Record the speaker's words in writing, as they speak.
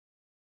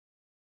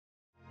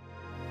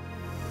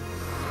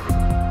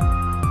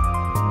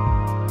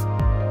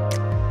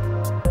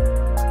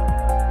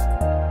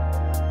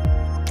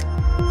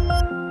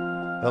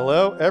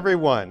Hello,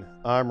 everyone.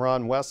 I'm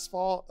Ron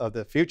Westfall of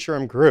the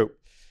Futurum Group,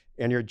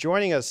 and you're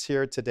joining us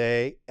here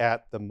today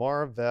at the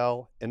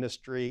Marvell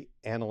Industry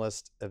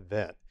Analyst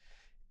event.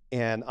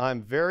 And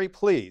I'm very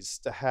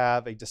pleased to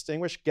have a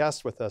distinguished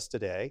guest with us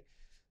today,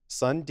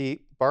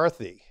 Sandeep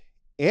Bharathi.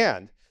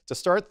 And to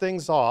start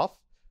things off,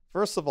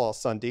 first of all,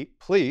 Sandeep,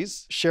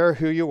 please share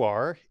who you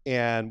are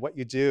and what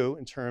you do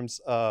in terms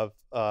of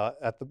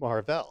at the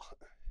Marvell.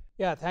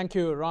 Yeah, thank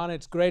you, Ron.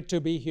 It's great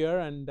to be here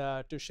and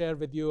to share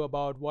with you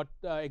about what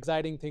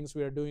exciting things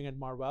we are doing at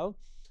Marvell.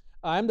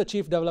 I'm the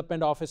Chief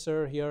Development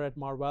Officer here at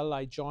Marvell.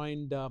 I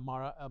joined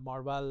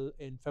Marvell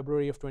in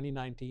February of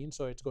 2019,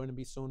 so it's going to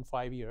be soon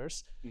 5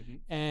 years.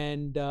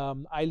 And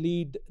I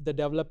lead the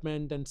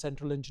development and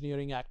central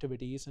engineering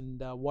activities.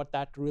 And what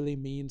that really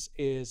means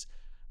is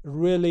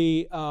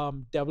really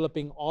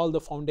developing all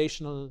the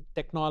foundational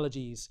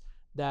technologies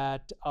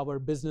that our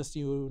business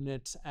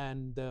units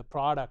and the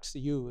products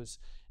use.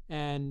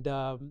 And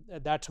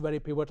that's very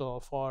pivotal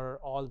for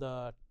all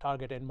the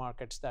target end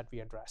markets that we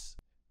address.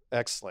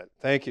 Excellent.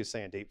 Thank you,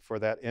 Sandeep, for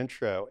that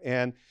intro.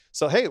 And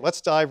so, hey,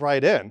 let's dive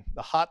right in.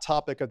 The hot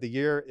topic of the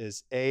year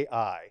is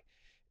AI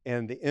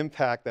and the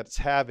impact that it's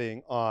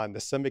having on the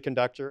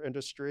semiconductor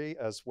industry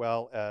as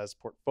well as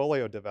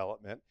portfolio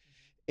development.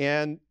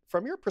 And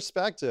from your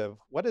perspective,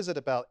 what is it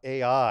about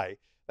AI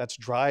that's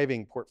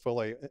driving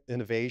portfolio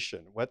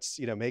innovation? What's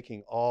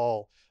making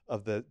all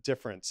of the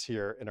difference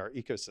here in our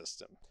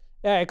ecosystem?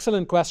 Yeah,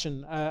 excellent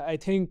question. I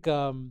think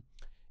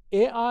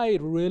AI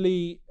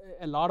really,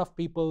 a lot of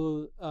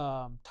people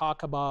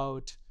talk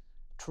about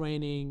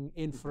training,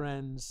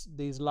 inference,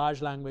 these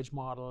large language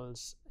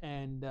models,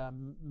 and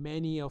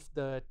many of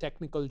the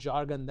technical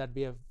jargon that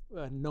we have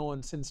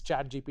known since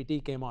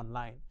ChatGPT came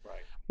online.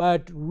 Right.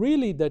 But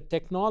really, the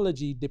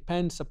technology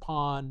depends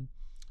upon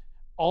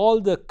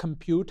all the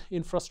compute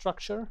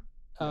infrastructure.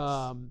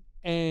 Yes.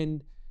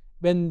 And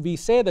when we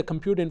say the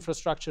compute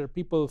infrastructure,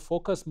 people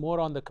focus more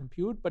on the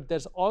compute, but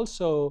there's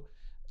also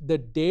the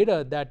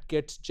data that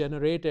gets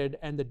generated,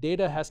 and the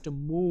data has to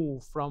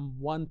move from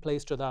one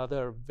place to the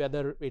other,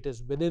 whether it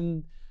is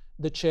within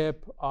the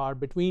chip or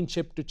between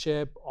chip to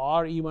chip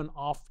or even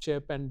off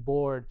chip and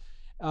board.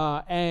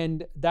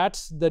 And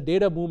that's the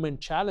data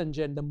movement challenge.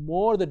 And the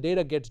more the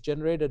data gets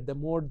generated, the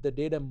more the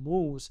data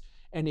moves.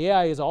 And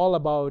AI is all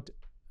about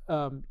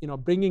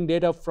bringing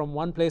data from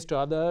one place to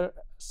other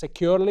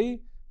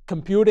securely,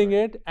 computing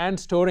it and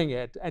storing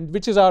it, and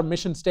which is our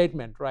mission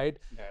statement, right?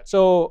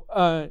 So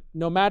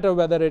no matter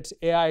whether it's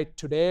AI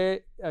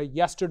today,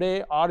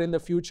 yesterday, or in the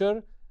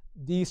future,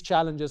 these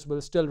challenges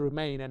will still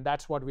remain, and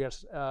that's what we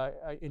are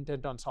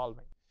intent on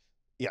solving.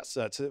 Yes,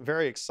 it's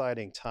very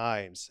exciting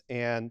times.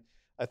 And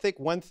I think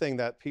one thing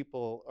that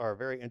people are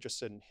very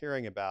interested in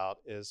hearing about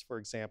is, for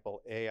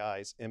example,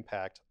 AI's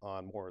impact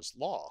on Moore's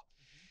Law.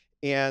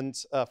 And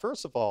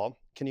first of all,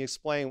 can you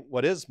explain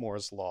what is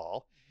Moore's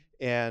Law?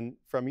 And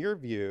from your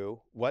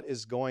view, what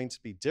is going to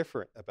be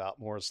different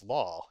about Moore's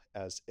Law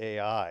as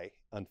AI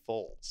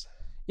unfolds?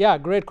 Yeah,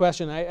 great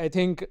question. I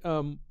think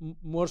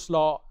Moore's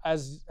Law,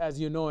 as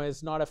you know,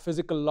 is not a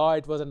physical law.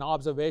 It was an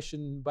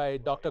observation by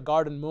Dr.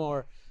 Gordon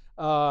Moore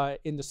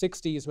in the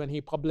 60s when he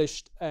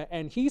published,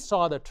 and he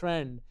saw the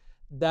trend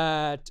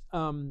that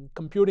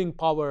computing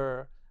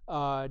power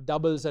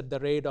doubles at the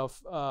rate of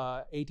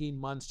 18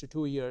 months to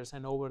 2 years,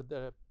 and over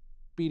the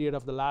period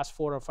of the last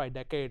 4 or 5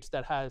 decades,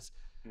 that has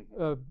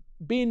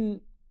been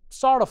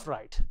sort of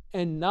right.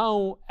 And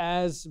now,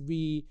 as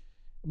we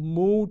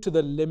move to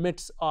the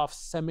limits of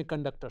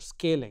semiconductor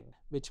scaling,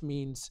 which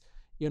means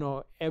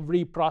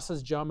every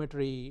process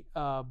geometry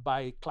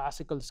by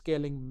classical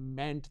scaling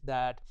meant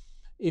that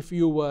if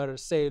you were,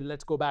 say,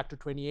 let's go back to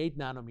 28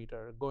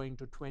 nanometer, going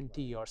to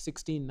 20 or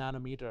 16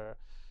 nanometer,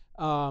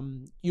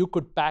 you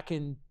could pack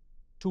in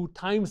 2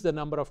 times the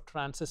number of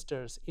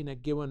transistors in a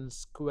given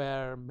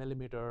square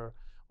millimeter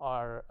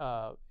or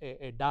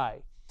a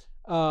die.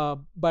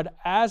 But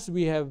as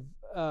we have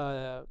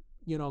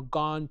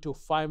gone to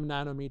 5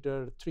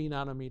 nanometer, 3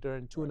 nanometer,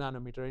 and 2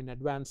 nanometer in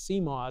advanced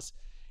CMOS,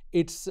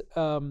 it's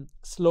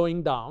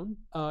slowing down.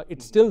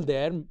 It's still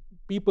there.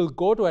 People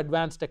go to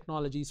advanced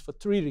technologies for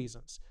 3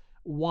 reasons.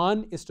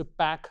 One is to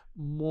pack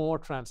more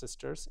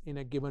transistors in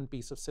a given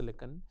piece of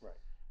silicon. Right.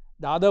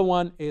 The other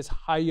one is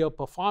higher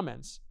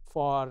performance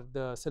for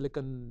the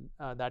silicon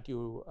that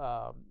you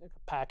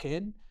pack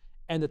in.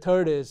 And the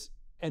third is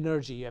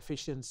energy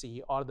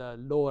efficiency or the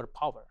lower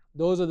power.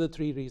 Those are the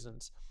 3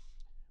 reasons.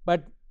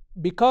 But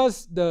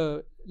because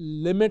the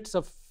limits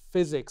of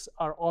physics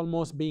are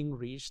almost being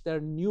reached, there are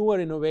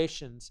newer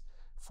innovations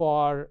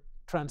for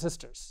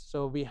transistors.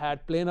 So we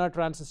had planar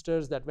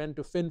transistors that went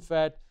to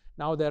FinFET.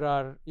 Now there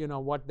are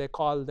what they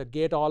call the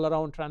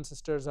gate-all-around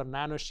transistors or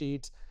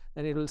nanosheets.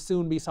 Then it will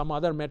soon be some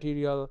other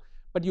material.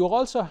 But you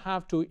also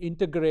have to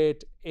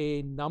integrate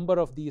a number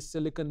of these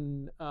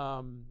silicon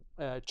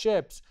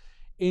chips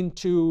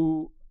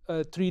into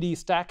 3D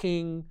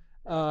stacking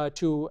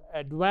to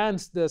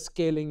advance the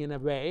scaling in a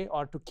way,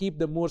 or to keep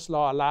the Moore's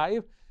Law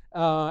alive,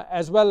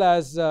 as well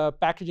as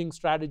packaging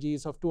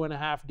strategies of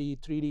 2.5D,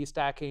 3D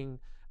stacking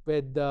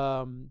with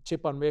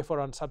chip on wafer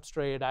on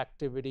substrate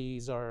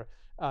activities, or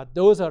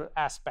those are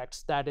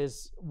aspects. That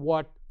is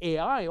what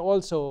AI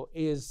also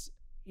is,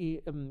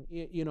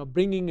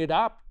 bringing it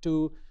up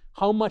to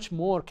how much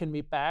more can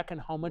we pack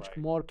and how much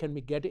more can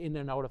we get in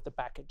and out of the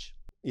package.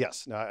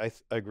 Yes, no, I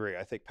agree.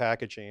 I think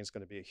packaging is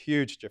going to be a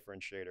huge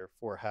differentiator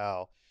for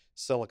how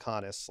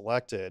silicon is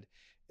selected.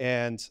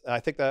 And I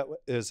think that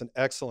is an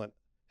excellent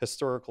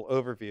historical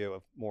overview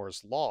of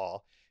Moore's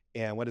Law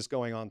and what is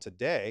going on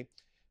today.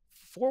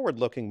 Forward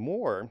looking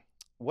more,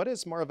 what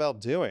is Marvell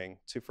doing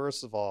to,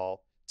 first of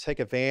all, take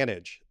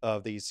advantage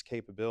of these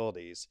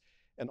capabilities,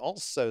 and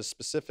also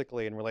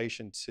specifically in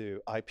relation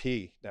to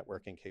IP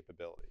networking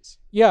capabilities?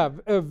 Yeah,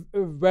 a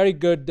very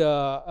good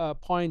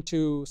point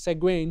to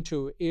segue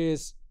into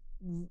is,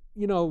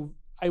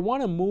 I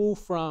want to move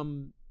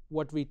from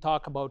what we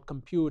talk about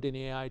compute in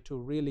AI to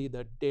really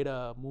the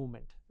data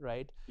movement,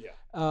 right?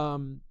 Yeah.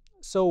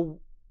 So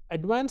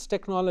advanced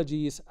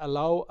technologies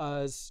allow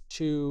us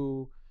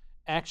to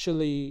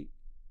actually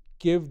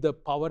give the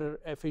power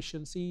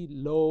efficiency,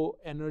 low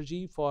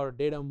energy for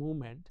data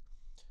movement.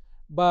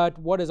 But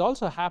what is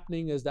also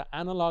happening is the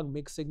analog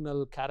mixed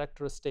signal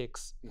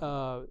characteristics,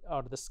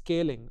 or the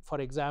scaling, for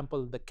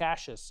example, the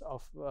caches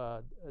of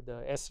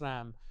the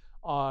SRAM,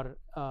 or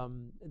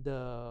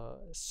the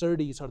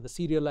SerDes, or the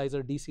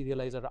serializer,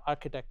 deserializer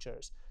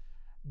architectures,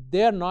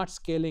 they're not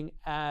scaling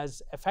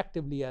as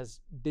effectively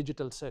as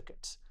digital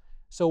circuits.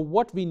 So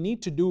what we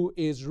need to do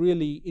is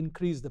really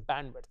increase the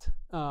bandwidth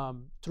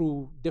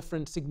through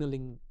different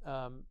signaling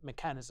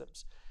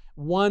mechanisms.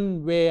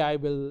 One way I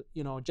will,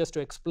 just to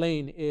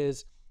explain,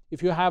 is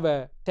if you have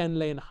a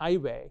 10-lane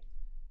highway,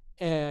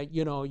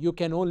 you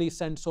can only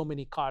send so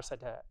many cars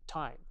at a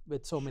time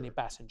with so many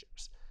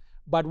passengers.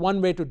 But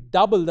one way to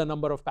double the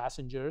number of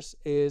passengers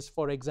is,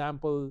 for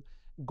example,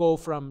 go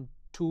from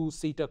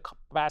two-seater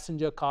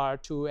passenger car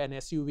to an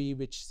SUV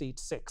which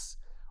seats 6,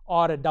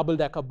 or a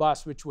double-decker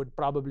bus which would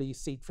probably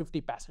seat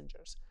 50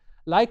 passengers.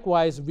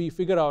 Likewise, we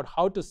figure out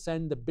how to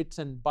send the bits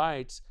and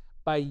bytes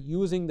by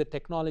using the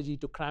technology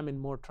to cram in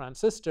more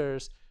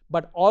transistors,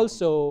 but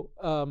also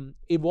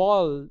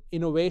evolve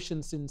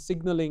innovations in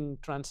signaling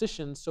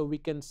transitions so we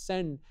can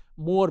send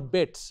more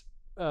bits,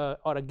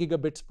 or a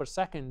gigabits per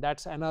second.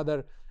 That's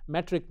another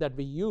metric that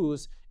we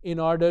use in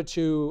order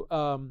to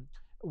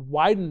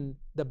widen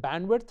the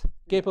bandwidth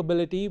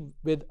capability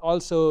with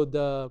also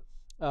the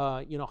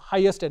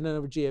highest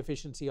energy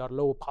efficiency or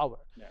low power.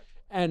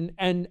 And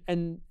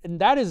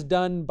that is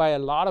done by a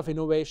lot of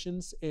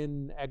innovations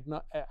in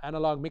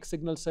analog mixed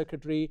signal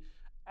circuitry,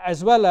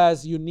 as well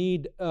as you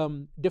need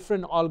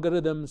different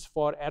algorithms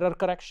for error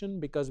correction,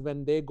 because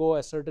when they go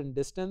a certain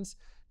distance,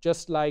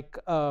 just like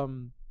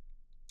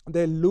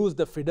they lose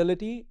the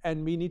fidelity,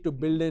 and we need to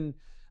build in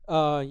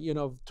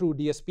through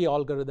DSP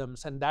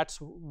algorithms. And that's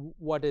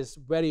what is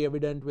very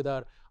evident with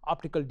our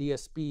optical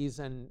DSPs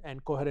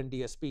and coherent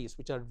DSPs,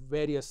 which are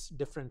various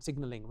different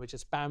signaling, which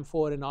is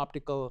PAM4 in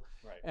optical,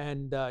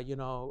 and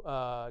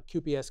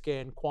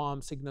QPSK and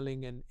QAM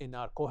signaling in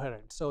our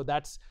coherent. So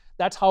that's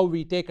how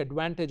we take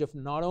advantage of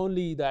not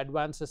only the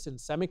advances in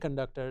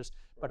semiconductors,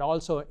 but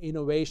also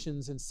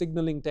innovations in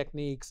signaling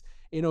techniques,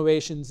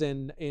 innovations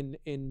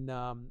in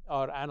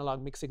our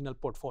analog mixed signal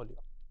portfolio.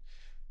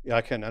 Yeah,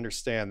 I can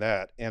understand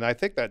that. And I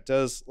think that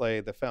does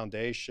lay the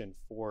foundation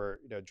for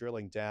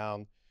drilling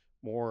down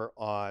more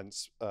on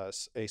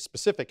a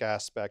specific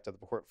aspect of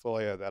the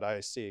portfolio that I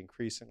see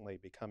increasingly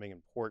becoming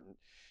important,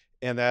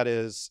 and that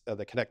is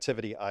the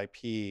connectivity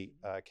IP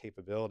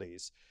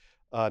capabilities.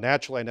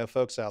 Naturally, I know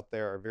folks out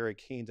there are very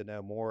keen to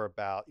know more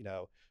about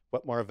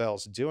what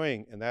Marvell's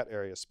doing in that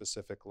area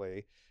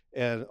specifically,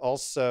 and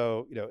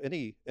also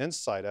any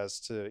insight as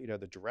to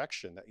the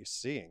direction that you're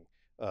seeing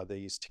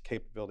these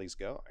capabilities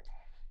going.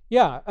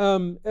 Yeah,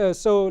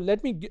 so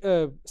let me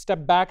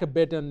step back a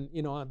bit on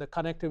the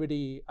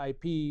connectivity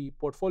IP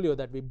portfolio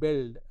that we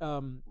build.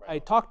 I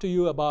talked to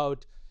you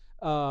about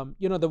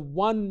the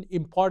one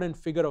important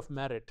figure of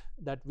merit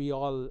that we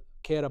all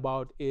care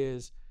about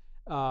is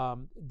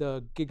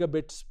the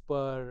gigabits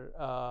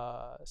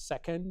per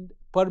second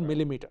per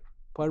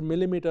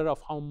millimeter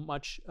of how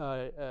much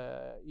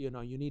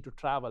you need to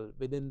travel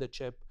within the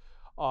chip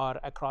or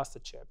across the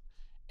chip.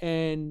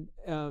 And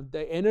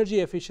the energy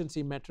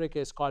efficiency metric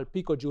is called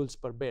picojoules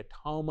per bit,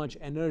 how much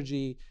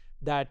energy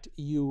that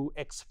you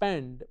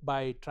expend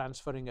by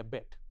transferring a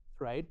bit,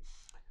 right?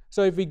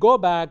 So if we go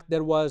back,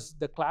 there was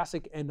the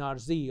classic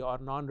NRZ, or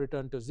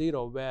non-return to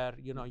zero, where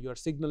your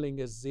signaling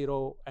is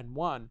 0 and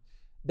 1.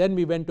 Then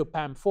we went to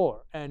PAM4,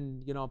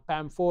 and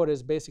PAM4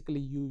 is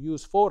basically you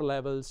use 4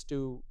 levels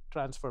to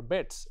transfer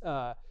bits,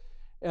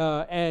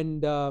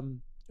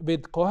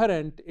 with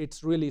coherent,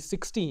 it's really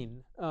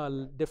 16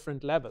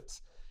 different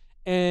levels.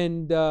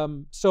 And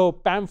so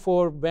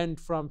PAM4 went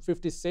from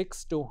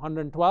 56 to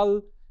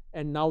 112,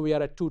 and now we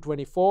are at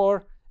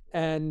 224.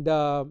 And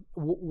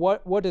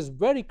what is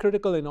very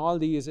critical in all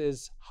these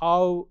is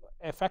how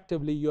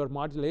effectively your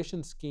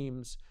modulation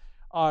schemes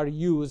are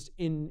used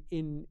in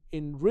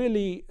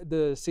really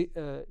the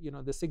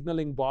the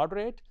signaling baud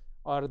rate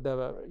or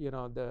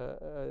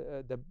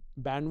the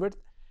bandwidth,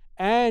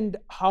 and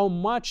how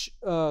much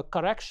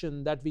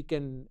correction that we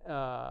can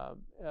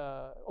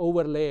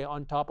overlay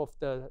on top of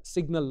the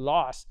signal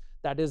loss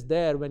that is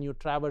there when you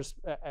traverse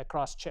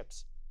across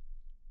chips.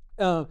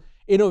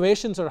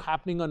 Innovations are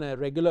happening on a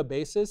regular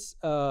basis.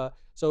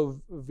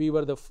 So we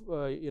were the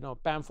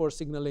PAM4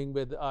 signaling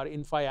with our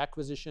Inphi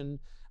acquisition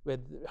with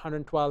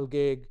 112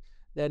 gig.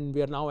 Then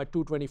we are now at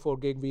 224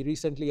 gig. We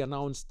recently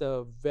announced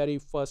the very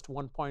first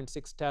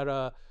 1.6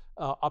 tera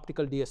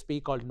optical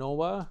DSP called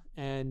Nova.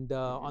 And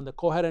on the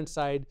coherent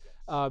side,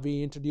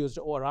 we introduced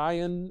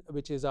Orion,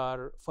 which is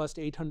our first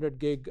 800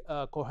 gig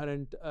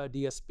coherent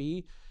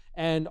DSP.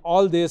 And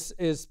all this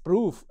is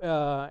proof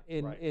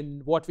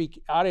in what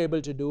we are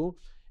able to do.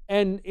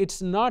 And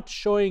it's not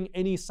showing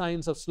any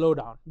signs of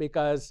slowdown,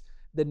 because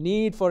the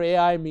need for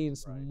AI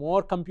means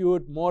more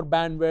compute, more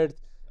bandwidth,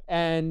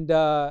 and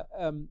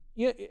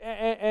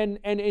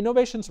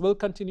innovations will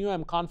continue.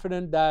 I'm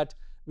confident that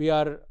we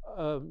are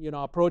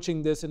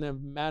approaching this in a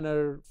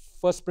manner,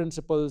 first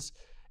principles,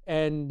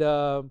 and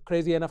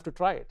crazy enough to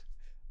try it.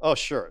 Oh,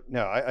 sure.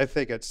 No, I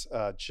think it's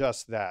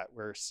just that.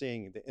 We're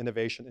seeing the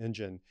innovation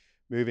engine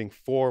moving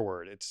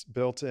forward. It's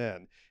built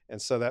in.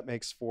 And so that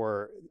makes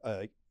for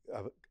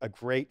a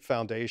great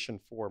foundation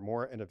for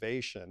more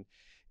innovation.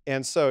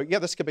 And so, yeah,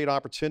 this could be an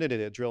opportunity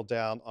to drill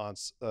down on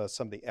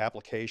some of the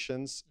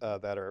applications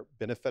that are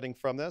benefiting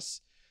from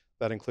this.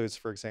 That includes,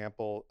 for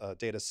example,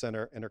 data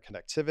center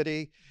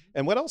interconnectivity.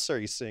 And what else are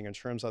you seeing in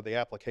terms of the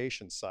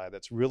application side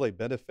that's really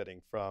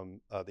benefiting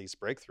from these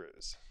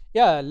breakthroughs?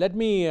 Yeah, let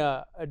me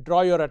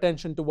draw your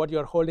attention to what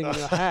you're holding in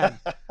your hand.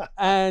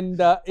 And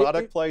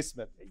product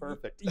placement,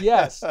 perfect.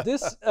 Yes,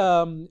 this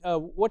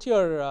what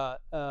you're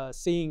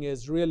seeing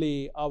is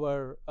really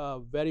our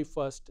very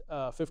first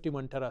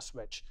 51 tera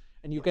switch,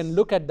 and you can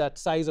look at that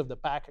size of the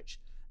package.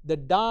 The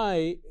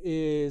die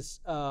has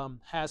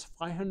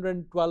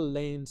 512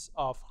 lanes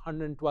of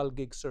 112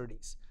 gig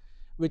SerDes,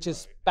 which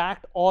is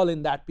packed all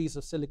in that piece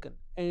of silicon.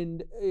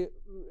 And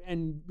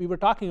we were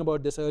talking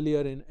about this earlier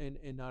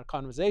in our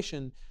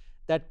conversation,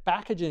 that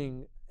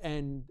packaging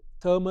and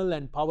thermal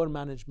and power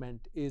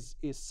management is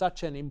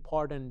such an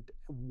important,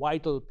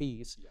 vital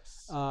piece.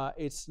 Yes.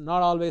 It's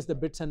not always the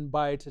bits and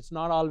bytes. It's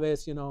not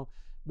always,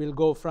 we'll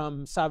go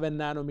from 7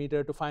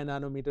 nanometer to 5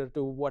 nanometer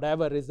to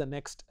whatever is the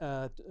next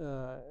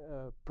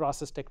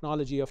process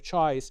technology of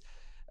choice.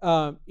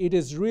 It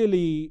is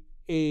really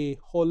a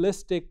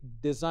holistic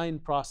design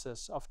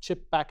process of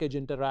chip package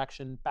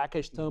interaction,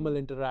 package thermal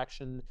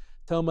interaction,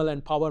 thermal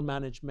and power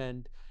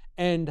management,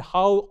 and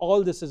how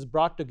all this is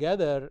brought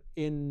together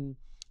in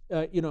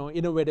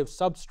innovative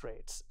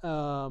substrates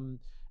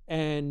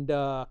and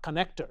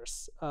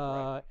connectors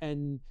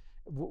and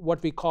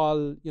what we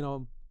call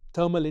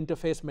thermal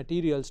interface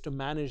materials to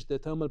manage the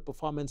thermal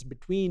performance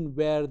between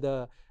where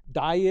the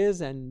die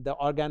is and the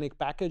organic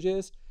package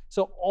is.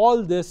 So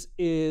all this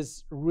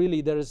is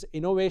really, there is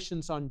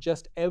innovations on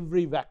just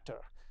every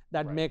vector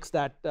that makes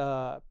that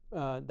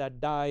that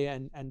die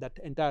and that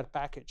entire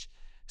package.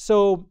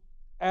 So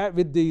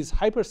with these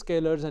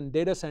hyperscalers and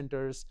data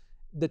centers,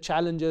 the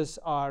challenges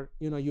are,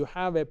 you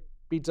have a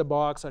pizza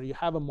box or you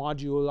have a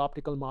module,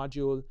 optical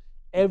module,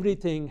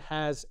 everything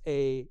has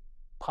a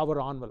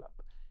power envelope.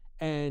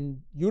 And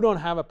you don't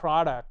have a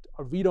product,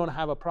 or we don't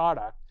have a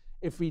product,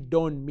 if we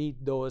don't meet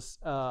those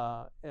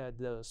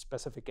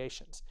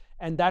specifications.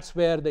 And that's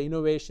where the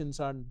innovations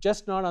are,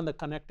 just not on the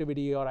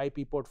connectivity or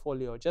IP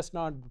portfolio, just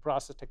not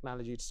process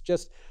technology, it's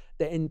just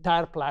the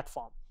entire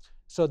platform.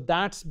 So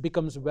that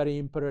becomes very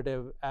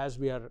imperative as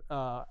we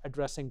are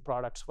addressing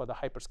products for the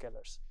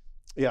hyperscalers.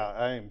 Yeah,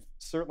 I'm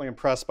certainly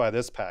impressed by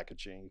this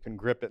packaging. You can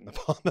grip it in the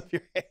palm of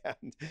your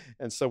hand.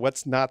 And so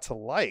what's not to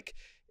like?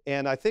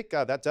 And I think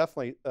that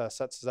definitely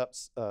sets us up,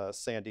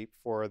 Sandeep,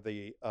 for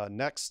the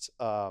next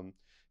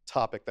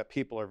topic that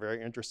people are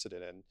very interested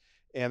in.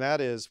 And that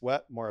is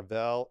what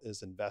Marvell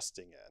is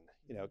investing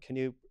in. Can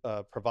you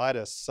provide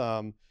us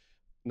some,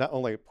 not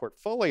only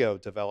portfolio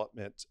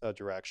development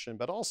direction,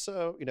 but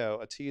also,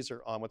 a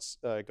teaser on what's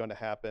going to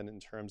happen in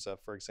terms of,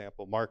 for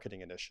example,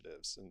 marketing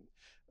initiatives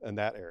in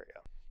that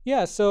area?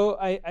 Yeah, so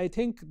I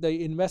think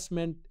the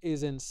investment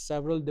is in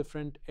several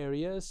different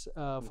areas.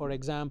 For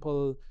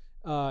example,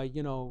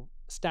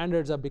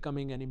 standards are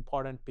becoming an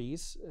important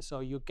piece. So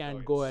you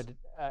can't go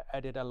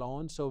at it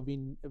alone. So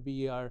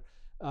we are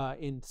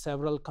in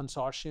several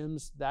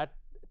consortiums. That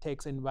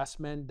takes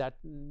investment. That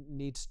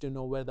needs to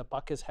know where the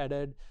puck is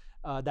headed.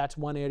 That's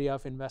one area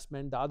of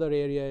investment. The other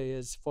area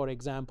is, for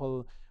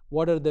example,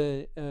 what are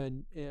the,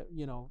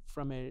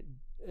 from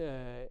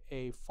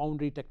a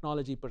foundry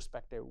technology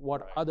perspective,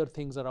 what other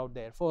things are out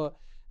there? For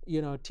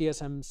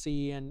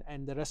TSMC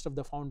and the rest of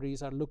the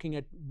foundries are looking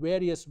at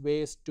various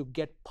ways to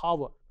get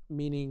power,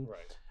 meaning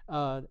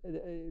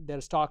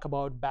there's talk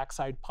about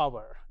backside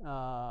power,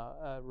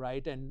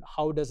 right? And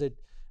how does it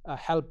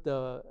help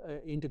the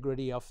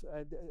integrity of,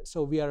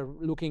 so we are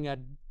looking at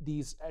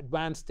these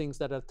advanced things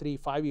that are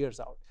 3-5 years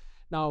out.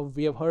 Now,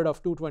 we have heard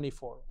of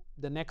 224.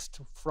 the next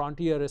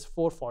frontier is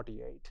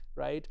 448,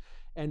 right?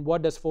 And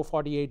what does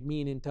 448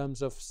 mean in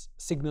terms of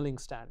signaling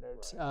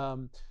standards,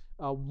 Right.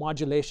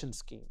 modulation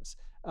schemes?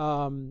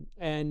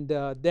 And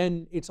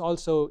then it's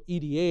also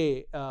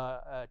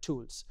EDA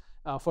tools.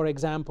 For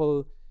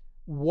example,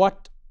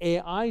 what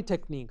AI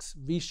techniques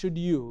we should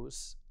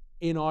use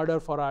in order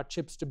for our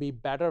chips to be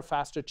better,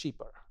 faster,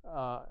 cheaper,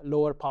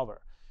 lower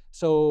power.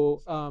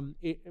 So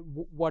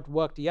what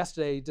worked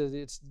yesterday,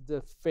 it's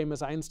the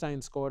famous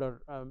Einstein score,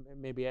 or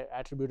maybe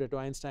attributed to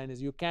Einstein,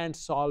 is you can't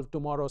solve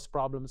tomorrow's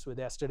problems with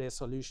yesterday's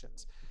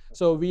solutions.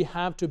 So we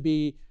have to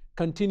be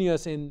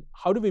continuous in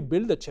how do we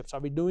build the chips? Are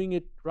we doing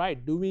it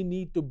right? Do we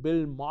need to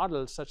build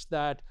models such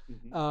that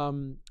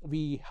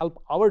we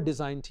help our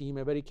design team,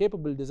 a very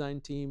capable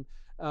design team,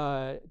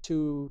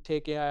 to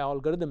take AI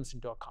algorithms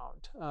into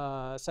account,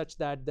 such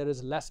that there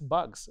is less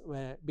bugs,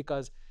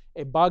 because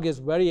a bug is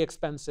very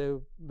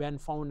expensive when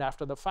found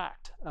after the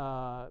fact,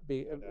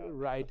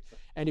 right?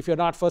 And if you're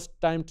not first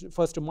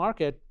to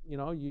market,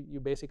 you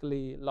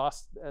basically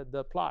lost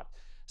the plot.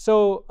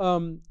 So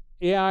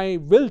AI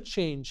will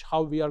change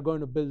how we are going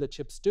to build the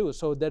chips too.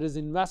 So there is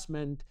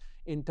investment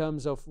in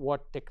terms of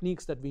what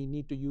techniques that we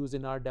need to use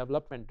in our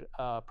development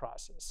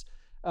process.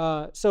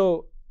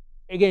 So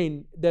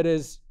again, there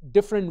is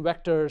different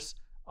vectors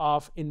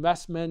of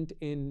investment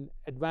in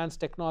advanced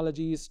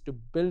technologies to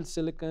build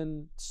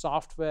silicon,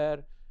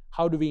 software.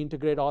 How do we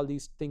integrate all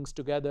these things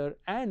together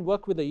and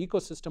work with the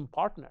ecosystem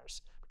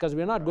partners? Because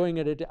we're not going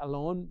at it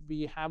alone.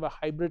 We have a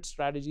hybrid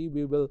strategy.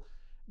 We will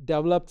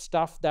develop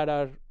stuff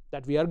that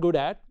we are good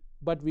at,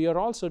 but we are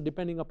also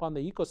depending upon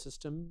the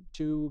ecosystem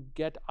to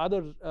get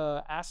other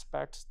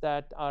aspects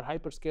that our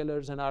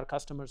hyperscalers and our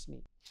customers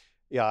need.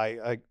 Yeah,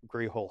 I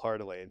agree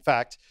wholeheartedly. In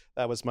fact,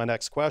 that was my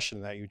next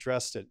question, that you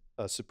addressed it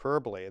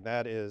superbly, and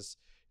that is,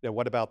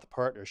 what about the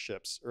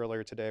partnerships?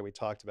 Earlier today, we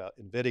talked about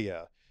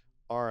NVIDIA,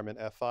 ARM, and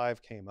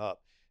F5 came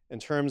up. In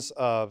terms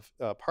of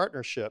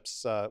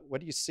partnerships, what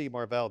do you see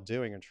Marvell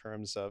doing in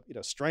terms of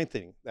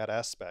strengthening that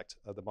aspect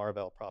of the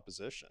Marvell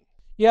proposition?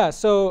 Yeah,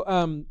 so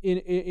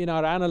in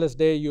our Analyst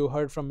Day, you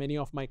heard from many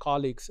of my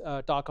colleagues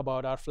talk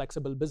about our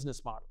flexible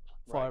business model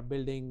for Right.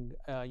 building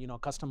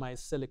customized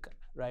silicon,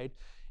 right?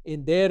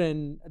 In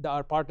therein,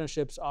 our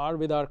partnerships are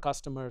with our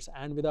customers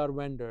and with our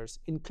vendors,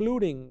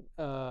 including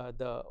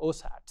the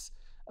OSATs,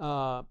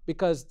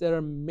 because there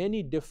are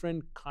many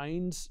different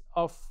kinds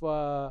of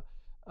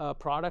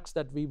products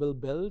that we will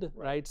build,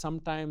 right?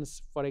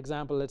 Sometimes, for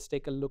example, let's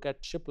take a look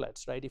at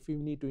chiplets, right? If you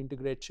need to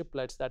integrate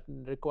chiplets, that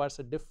requires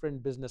a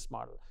different business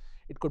model.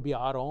 It could be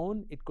our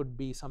own, it could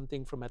be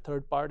something from a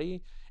third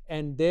party,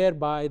 and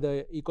thereby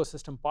the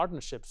ecosystem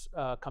partnerships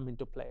come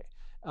into play.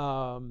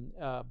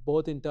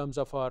 Both in terms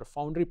of our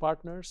foundry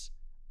partners,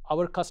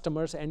 our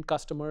customers, end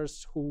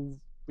customers who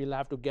will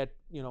have to get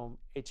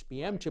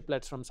HBM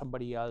chiplets from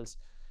somebody else,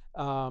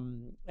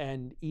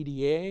 and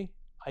EDA,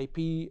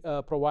 IP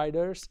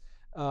providers.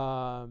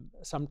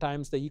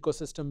 Sometimes the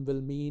ecosystem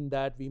will mean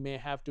that we may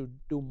have to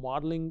do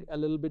modeling a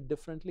little bit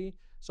differently.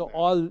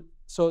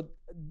 So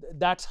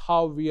that's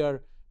how we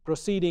are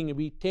proceeding.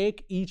 We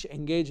take each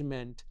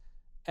engagement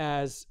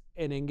as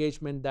an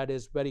engagement that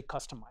is very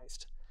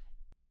customized.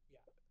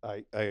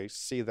 I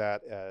see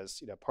that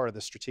as part of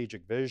the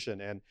strategic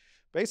vision, and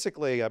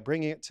basically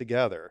bringing it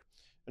together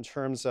in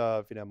terms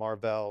of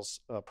Marvell's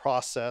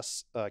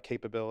process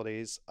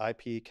capabilities,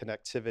 IP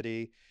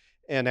connectivity,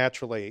 and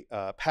naturally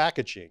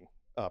packaging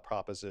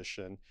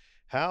proposition.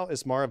 How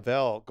is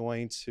Marvell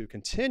going to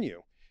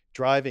continue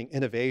driving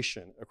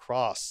innovation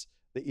across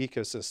the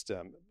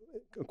ecosystem?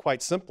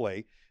 Quite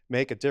simply,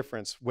 make a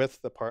difference with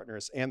the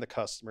partners and the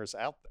customers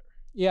out there.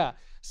 Yeah.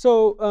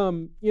 So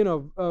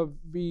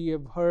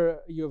you've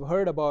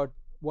heard about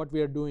what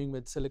we are doing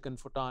with silicon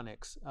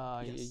photonics.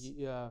 Yes.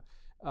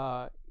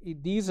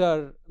 These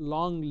are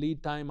long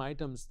lead time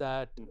items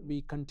that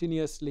we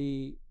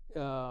continuously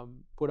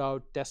put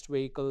out test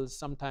vehicles.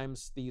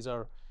 Sometimes these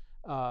are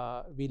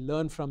we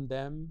learn from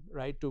them,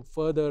 right, to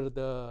further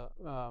the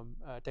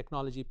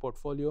technology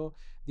portfolio.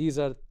 These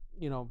are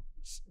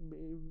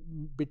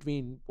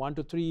between 1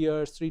 to 3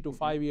 years, 3 to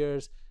 5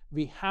 years.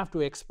 We have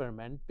to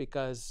experiment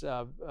because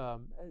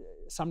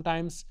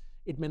sometimes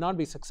it may not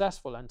be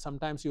successful, and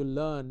sometimes you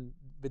learn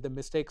with the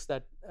mistakes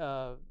that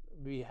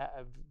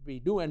we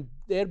do, and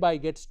thereby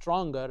get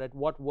stronger at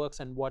what works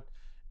and what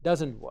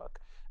doesn't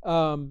work.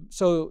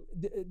 So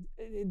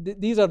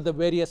these are the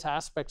various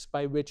aspects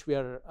by which we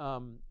are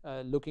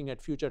looking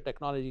at future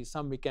technologies.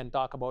 Some we can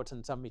talk about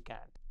and some we can't.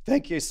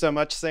 Thank you so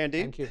much, Sandeep.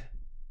 Thank you.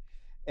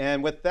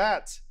 And with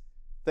that,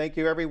 thank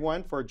you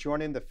everyone for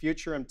joining the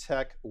Futurum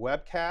Tech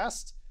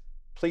Webcast.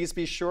 Please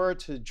be sure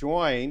to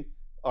join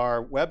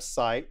our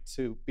website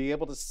to be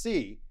able to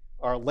see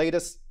our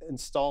latest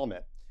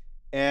installment.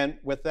 And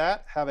with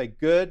that, have a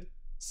good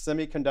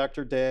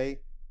semiconductor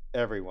day,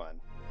 everyone.